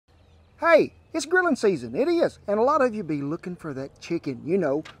Hey, it's grilling season, it is, and a lot of you be looking for that chicken, you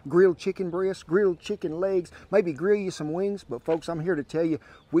know, grilled chicken breasts, grilled chicken legs, maybe grill you some wings, but folks, I'm here to tell you,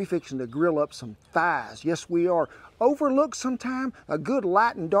 we fixing to grill up some thighs. Yes, we are. Overlooked sometime, a good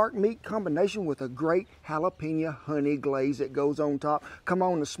light and dark meat combination with a great jalapeno honey glaze that goes on top. Come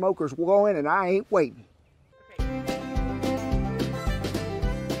on, the smoker's going and I ain't waiting.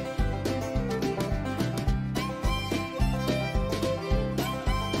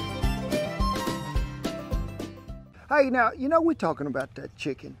 Hey, now, you know we're talking about that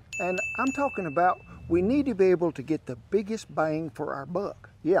chicken, and I'm talking about we need to be able to get the biggest bang for our buck.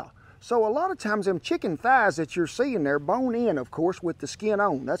 Yeah, so a lot of times them chicken thighs that you're seeing there, bone in, of course, with the skin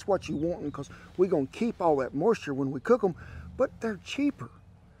on. That's what you want, because we're going to keep all that moisture when we cook them, but they're cheaper.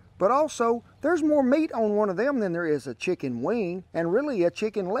 But also, there's more meat on one of them than there is a chicken wing, and really a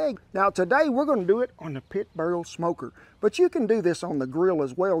chicken leg. Now today, we're going to do it on the pit barrel smoker, but you can do this on the grill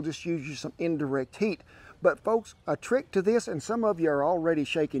as well, just use you some indirect heat. But folks, a trick to this, and some of you are already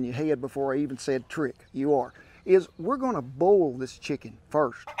shaking your head before I even said trick, you are, is we're gonna boil this chicken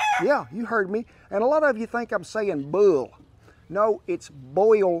first. Yeah, you heard me. And a lot of you think I'm saying bull. No, it's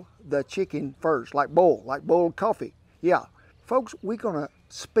boil the chicken first, like boiled coffee. Yeah, folks, we're gonna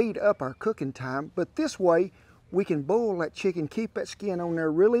speed up our cooking time, but this way we can boil that chicken, keep that skin on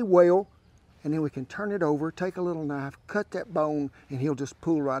there really well, and then we can turn it over, take a little knife, cut that bone, and he'll just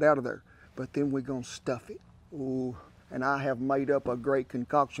pull right out of there. But then we're gonna stuff it. Ooh, and I have made up a great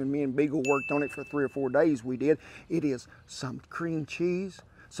concoction. Me and Beagle worked on it for 3 or 4 days, we did. It is some cream cheese,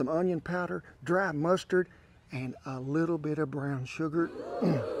 some onion powder, dry mustard, and a little bit of brown sugar.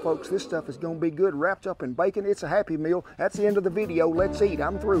 Folks, this stuff is gonna be good, wrapped up in bacon. It's a happy meal. That's the end of the video. Let's eat.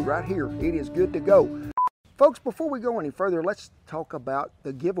 I'm through right here. It is good to go. Folks, before we go any further, let's talk about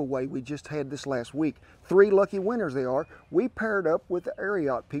the giveaway we just had this last week. 3 lucky winners they are. We paired up with the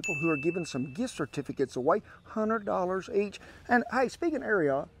Ariat people who are giving some gift certificates away, $100 each. And hey, speaking of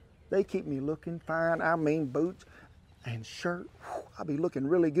Ariat, they keep me looking fine. I mean, boots and shirt, I'll be looking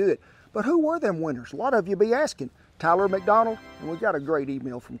really good. But who were them winners? A lot of you be asking. Tyler McDonald, and we got a great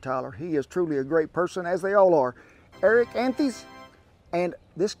email from Tyler. He is truly a great person, as they all are. Eric Anthes, and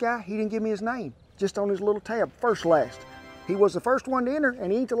this guy, he didn't give me his name. Just on his little tab, first last. He was the first one to enter,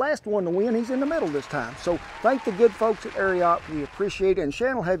 and he ain't the last one to win. He's in the middle this time. So thank the good folks at Ariat. We appreciate it. And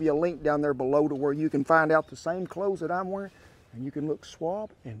Shannon will have you a link down there below to where you can find out the same clothes that I'm wearing, and you can look suave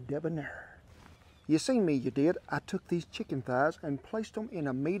and debonair. You seen me, you did. I took these chicken thighs and placed them in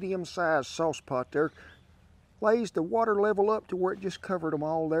a medium-sized sauce pot there. Raised the water level up to where it just covered them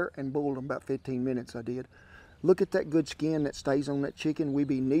all there, and boiled them about 15 minutes, I did. Look at that good skin that stays on that chicken. We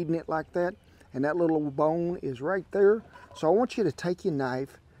be kneading it like that. And that little bone is right there. So I want you to take your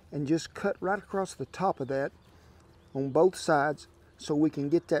knife and just cut right across the top of that on both sides so we can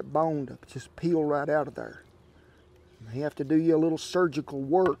get that bone to just peel right out of there. You have to do you a little surgical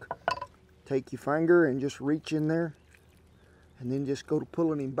work. Take your finger and just reach in there and then just go to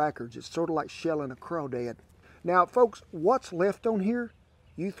pulling him backwards. It's sort of like shelling a crawdad. Now folks, what's left on here,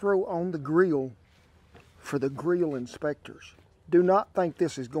 you throw on the grill for the grill inspectors. Do not think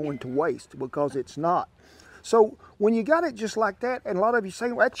this is going to waste, because it's not. So when you got it just like that, and a lot of you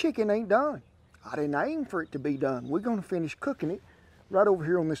say, well, that chicken ain't done. I didn't aim for it to be done. We're going to finish cooking it right over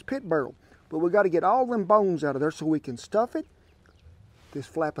here on this pit barrel. But we got to get all them bones out of there so we can stuff it. This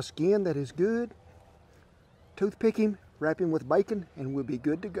flap of skin that is good. Toothpick him, wrap him with bacon, and we'll be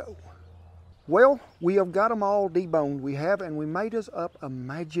good to go. Well, we have got them all deboned. We have, and we made us up a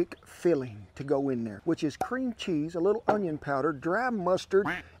magic filling to go in there, which is cream cheese, a little onion powder, dry mustard,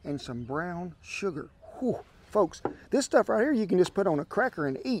 and some brown sugar. Whew. Folks, this stuff right here you can just put on a cracker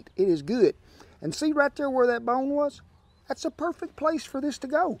and eat. It is good. And see right there where that bone was? That's a perfect place for this to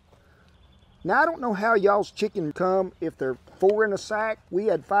go. Now, I don't know how y'all's chicken come, if they're 4 in a sack. We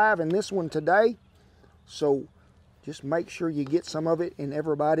had 5 in this one today. So just make sure you get some of it in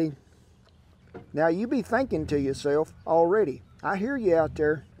everybody. Now you be thinking to yourself already, I hear you out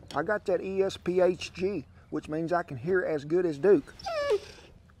there. I got that ESPHG, which means I can hear as good as Duke.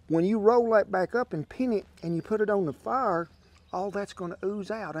 When you roll that back up and pin it and you put it on the fire, all that's going to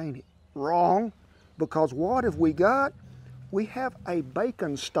ooze out, ain't it? Wrong, because what have we got? We have a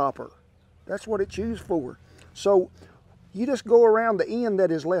bacon stopper. That's what it's used for. So you just go around the end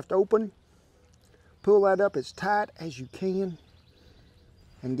that is left open, pull that up as tight as you can,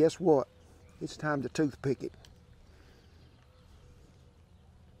 and guess what? It's time to toothpick it.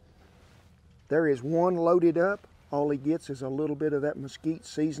 There is one loaded up. All he gets is a little bit of that mesquite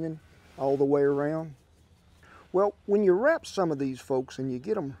seasoning all the way around. Well, when you wrap some of these, folks, and you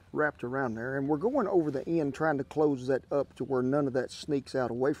get them wrapped around there, and we're going over the end trying to close that up to where none of that sneaks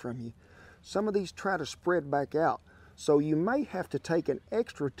out away from you, some of these try to spread back out. So you may have to take an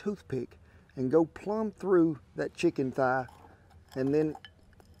extra toothpick and go plumb through that chicken thigh and then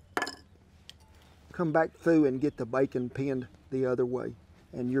come back through and get the bacon pinned the other way,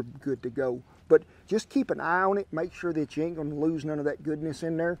 and you're good to go. But just keep an eye on it. Make sure that you ain't going to lose none of that goodness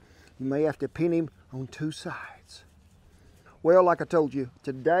in there. You may have to pin him on two sides. Well, like I told you,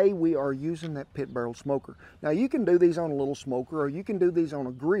 today we are using that pit barrel smoker. Now you can do these on a little smoker or you can do these on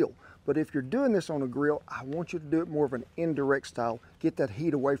a grill. But if you're doing this on a grill, I want you to do it more of an indirect style. Get that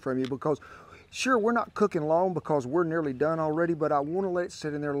heat away from you, because sure, we're not cooking long because we're nearly done already, but I want to let it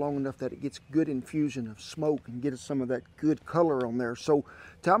sit in there long enough that it gets good infusion of smoke and get some of that good color on there. So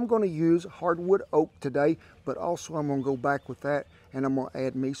I'm going to use hardwood oak today, but also I'm going to go back with that and I'm going to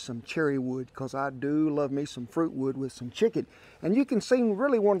add me some cherry wood, because I do love me some fruit wood with some chicken. And you can see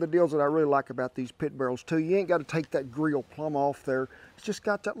really one of the deals that I really like about these pit barrels too, you ain't got to take that grill plumb off there. It's just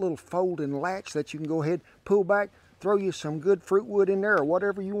got that little fold and latch that you can go ahead, pull back, throw you some good fruit wood in there or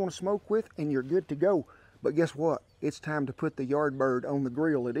whatever you want to smoke with, and you're good to go. But guess what? It's time to put the yard bird on the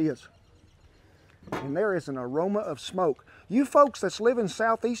grill. It is. And there is an aroma of smoke. You folks that's living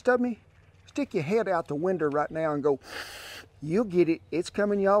southeast of me, stick your head out the window right now and go, you'll get it. It's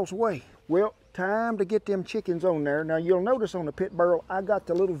coming y'all's way. Well, time to get them chickens on there. Now you'll notice on the pit barrel, I got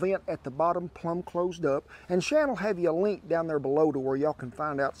the little vent at the bottom plumb closed up. And Shan will have you a link down there below to where y'all can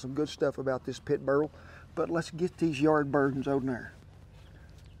find out some good stuff about this pit barrel. But let's get these yard birds on there.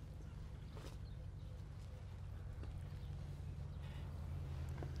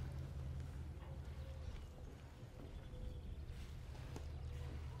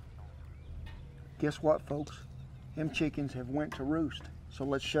 Guess what, folks? Them chickens have went to roost. So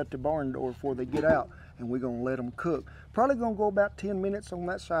let's shut the barn door before they get out, and we're gonna let them cook. Probably gonna go about 10 minutes on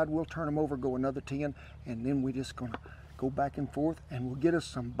that side. We'll turn them over, go another 10, and then we're just gonna go back and forth, and we'll get us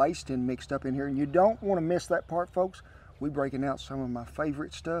some basting mixed up in here. And you don't want to miss that part, folks. We're breaking out some of my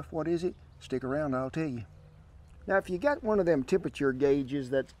favorite stuff. What is it? Stick around, I'll tell you. Now, if you got one of them temperature gauges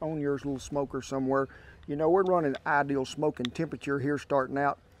that's on your little smoker somewhere, you know, we're running ideal smoking temperature here starting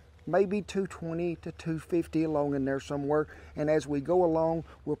out. Maybe 220 to 250 along in there somewhere. And as we go along,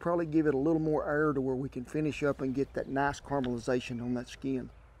 we'll probably give it a little more air to where we can finish up and get that nice caramelization on that skin.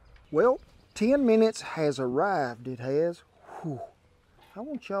 Well, 10 minutes has arrived, it has. Whew. I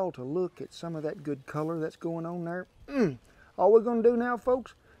want y'all to look at some of that good color that's going on there. All we're gonna do now,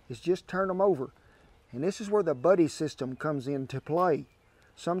 folks, is just turn them over. And this is where the buddy system comes into play.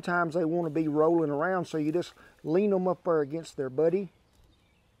 Sometimes they want to be rolling around, so you just lean them up there against their buddy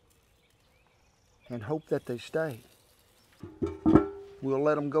and hope that they stay. We'll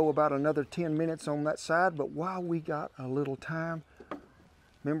let them go about another 10 minutes on that side, but while we got a little time,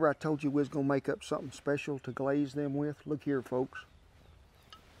 remember I told you we was gonna make up something special to glaze them with? Look here, folks.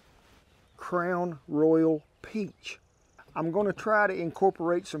 Crown Royal Peach. I'm gonna try to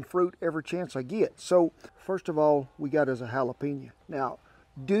incorporate some fruit every chance I get. So, first of all, we got us a jalapeno. Now,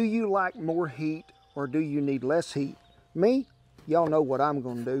 do you like more heat or do you need less heat? Me, y'all know what I'm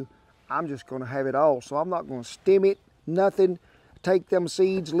gonna do. I'm just gonna have it all. So I'm not gonna stem it, nothing. Take them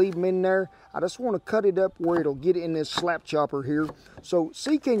seeds, leave them in there. I just wanna cut it up where it'll get in this slap chopper here. So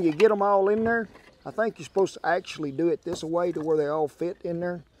see, can you get them all in there? I think you're supposed to actually do it this way to where they all fit in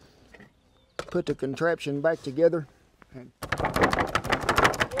there. Put the contraption back together. And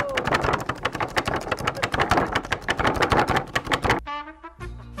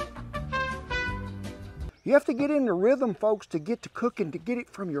you have to get in the rhythm, folks, to get to cooking, to get it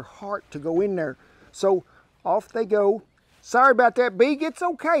from your heart to go in there. So off they go. Sorry about that, Beeg. It's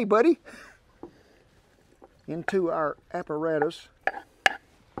okay, buddy. Into our apparatus.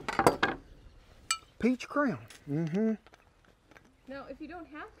 Peach crown. Now, if you don't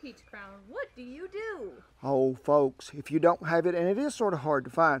have peach crown, what do you do? Oh, folks, if you don't have it, and it is sort of hard to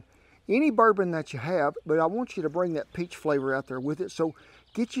find, any bourbon that you have, but I want you to bring that peach flavor out there with it. So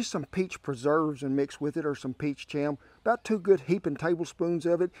get you some peach preserves and mix with it, or some peach jam. About 2 good heaping tablespoons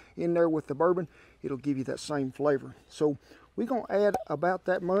of it in there with the bourbon. It'll give you that same flavor. So we're going to add about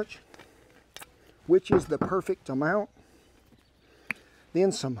that much, which is the perfect amount.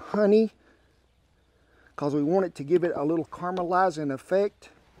 Then some honey, because we want it to give it a little caramelizing effect.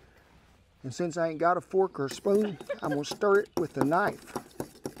 And since I ain't got a fork or a spoon, I'm going to stir it with a knife.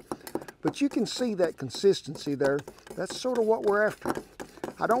 But you can see that consistency there. That's sort of what we're after.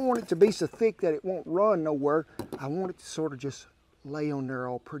 I don't want it to be so thick that it won't run nowhere. I want it to sort of just lay on there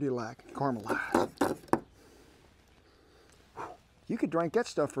all pretty like, caramelized. You could drink that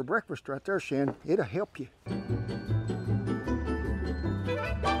stuff for breakfast right there, Shan. It'll help you.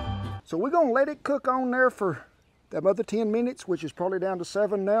 So we're gonna let it cook on there for that other 10 minutes, which is probably down to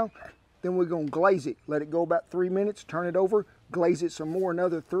 7 now. Then we're gonna glaze it. Let it go about 3 minutes, turn it over, glaze it some more,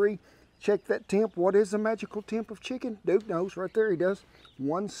 another 3. Check that temp. What is the magical temp of chicken? Duke knows right there, he does.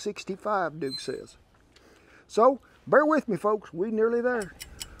 165, Duke says. So, bear with me, folks, we nearly there.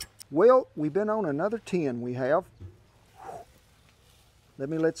 Well, we've been on another 10, we have. Let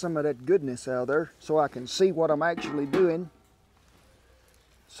me let some of that goodness out there so I can see what I'm actually doing.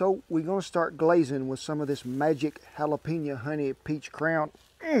 So we're gonna start glazing with some of this magic jalapeno honey peach crown.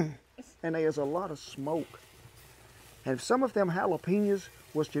 And there's a lot of smoke. And if some of them jalapenos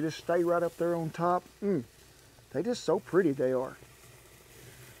was to just stay right up there on top, they just so pretty they are.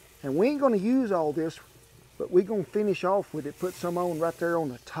 And we ain't gonna use all this, but we're gonna finish off with it, put some on right there on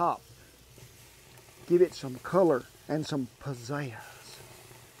the top. Give it some color and some pizzazz.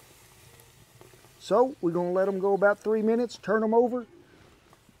 So we're gonna let them go about 3 minutes, turn them over,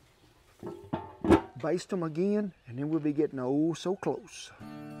 baste them again, and then we'll be getting oh so close.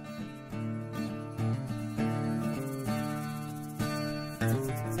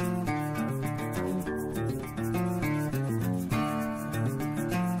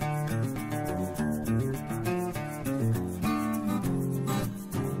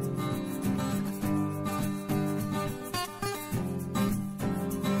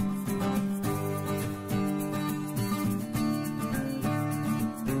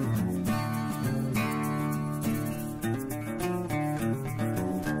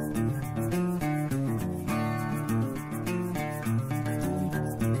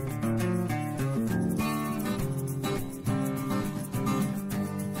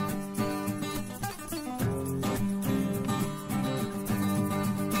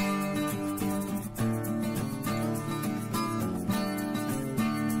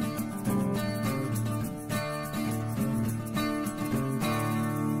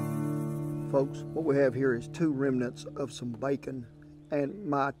 Folks, what we have here is 2 remnants of some bacon, and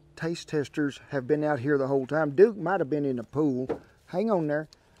my taste testers have been out here the whole time. Duke might have been in the pool. Hang on there.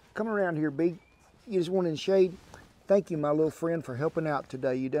 Come around here, Big. You just want in shade? Thank you, my little friend, for helping out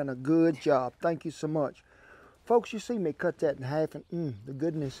today. You done a good job. Thank you so much. Folks, you see me cut that in half, and the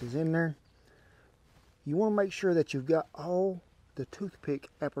goodness is in there. You want to make sure that you've got all the toothpick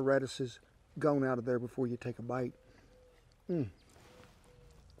apparatuses gone out of there before you take a bite.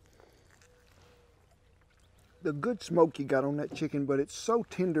 The good smoke you got on that chicken, but it's so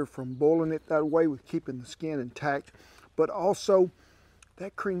tender from boiling it that way with keeping the skin intact. But also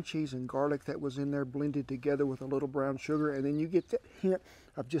that cream cheese and garlic that was in there blended together with a little brown sugar, and then you get that hint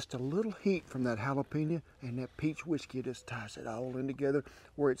of just a little heat from that jalapeno, and that peach whiskey just ties it all in together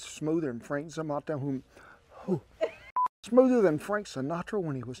where it's smoother than Frank Sinatra, smoother than Frank Sinatra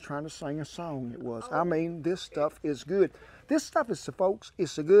when he was trying to sing a song. It was. I mean, this stuff is good. This stuff is, folks, is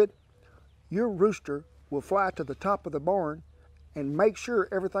so good. Your rooster will fly to the top of the barn and make sure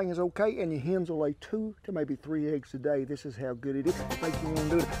everything is okay, and your hens will lay 2 to maybe 3 eggs a day. This is how good it is. Make you want to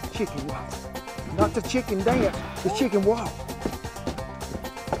do the chicken walk. Not the chicken dance, the chicken walk.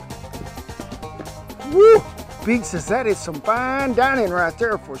 Woo! Big says that is some fine dining right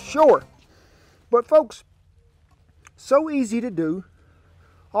there for sure. But folks, so easy to do,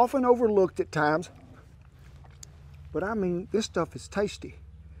 often overlooked at times. But I mean, this stuff is tasty.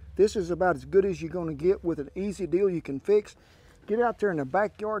 This is about as good as you're going to get with an easy deal you can fix. Get out there in the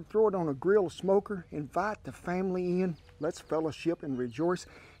backyard, throw it on a grill smoker, invite the family in. Let's fellowship and rejoice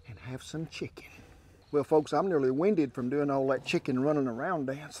and have some chicken. Well, folks, I'm nearly winded from doing all that chicken running around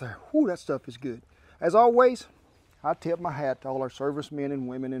dance there. Whew, that stuff is good. As always, I tip my hat to all our servicemen and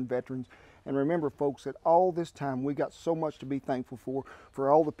women and veterans. And remember, folks, that all this time we got so much to be thankful for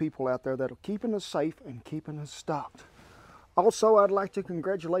all the people out there that are keeping us safe and keeping us stocked. Also, I'd like to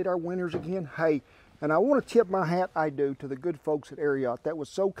congratulate our winners again. Hey, and I want to tip my hat, I do, to the good folks at Ariat. That was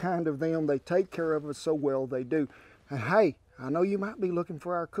so kind of them. They take care of us so well, they do. And hey, I know you might be looking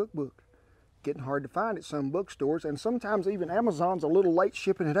for our cookbook. Getting hard to find at some bookstores, and sometimes even Amazon's a little late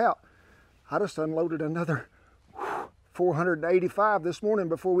shipping it out. I just unloaded another 485 this morning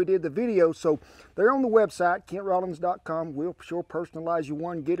before we did the video, so they're on the website, KentRollins.com. We'll sure personalize you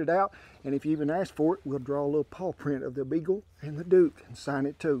one, get it out, and if you even ask for it, we'll draw a little paw print of the Beagle and the Duke and sign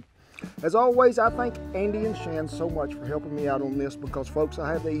it too. As always, I thank Andy and Shan so much for helping me out on this, because folks,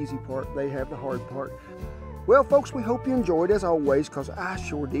 I have the easy part, they have the hard part. Well, folks, we hope you enjoyed as always, because I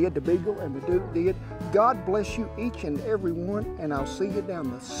sure did. The Beagle and the Duke did. God bless you each and every one, and I'll see you down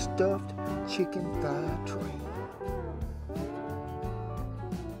the stuffed chicken thigh trail.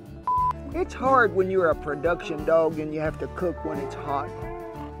 It's hard when you're a production dog and you have to cook when it's hot.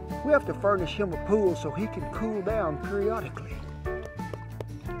 We have to furnish him a pool so he can cool down periodically.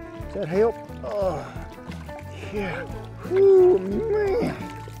 Does that help? Oh, yeah. Ooh, man.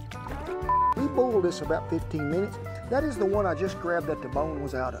 We boiled this about 15 minutes. That is the one I just grabbed that the bone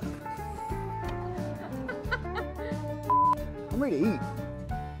was out of. I'm ready to eat.